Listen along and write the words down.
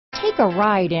Take a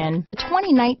ride in the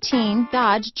 2019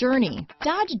 Dodge Journey.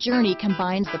 Dodge Journey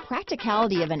combines the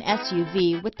practicality of an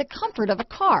SUV with the comfort of a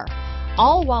car,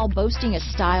 all while boasting a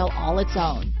style all its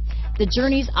own. The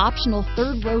Journey's optional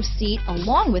third-row seat,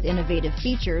 along with innovative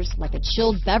features like a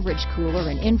chilled beverage cooler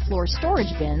and in-floor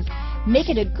storage bins, make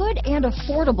it a good and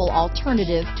affordable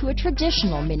alternative to a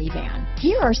traditional minivan.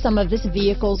 Here are some of this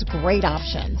vehicle's great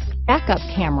options: backup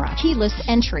camera, keyless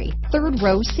entry,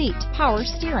 third-row seat, power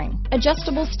steering,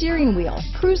 adjustable steering wheel,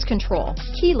 cruise control,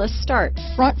 keyless start,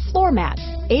 front floor mats,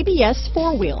 ABS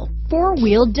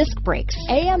four-wheel disc brakes,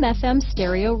 AM/FM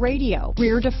stereo radio,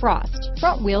 rear defrost,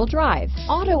 front-wheel drive,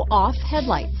 auto-off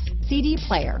headlights, CD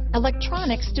player,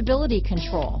 electronic stability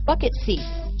control, bucket seats,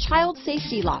 child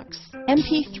safety locks,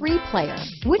 MP3 player.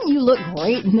 Wouldn't you look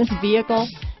great in this vehicle?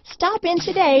 Stop in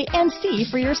today and see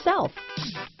for yourself.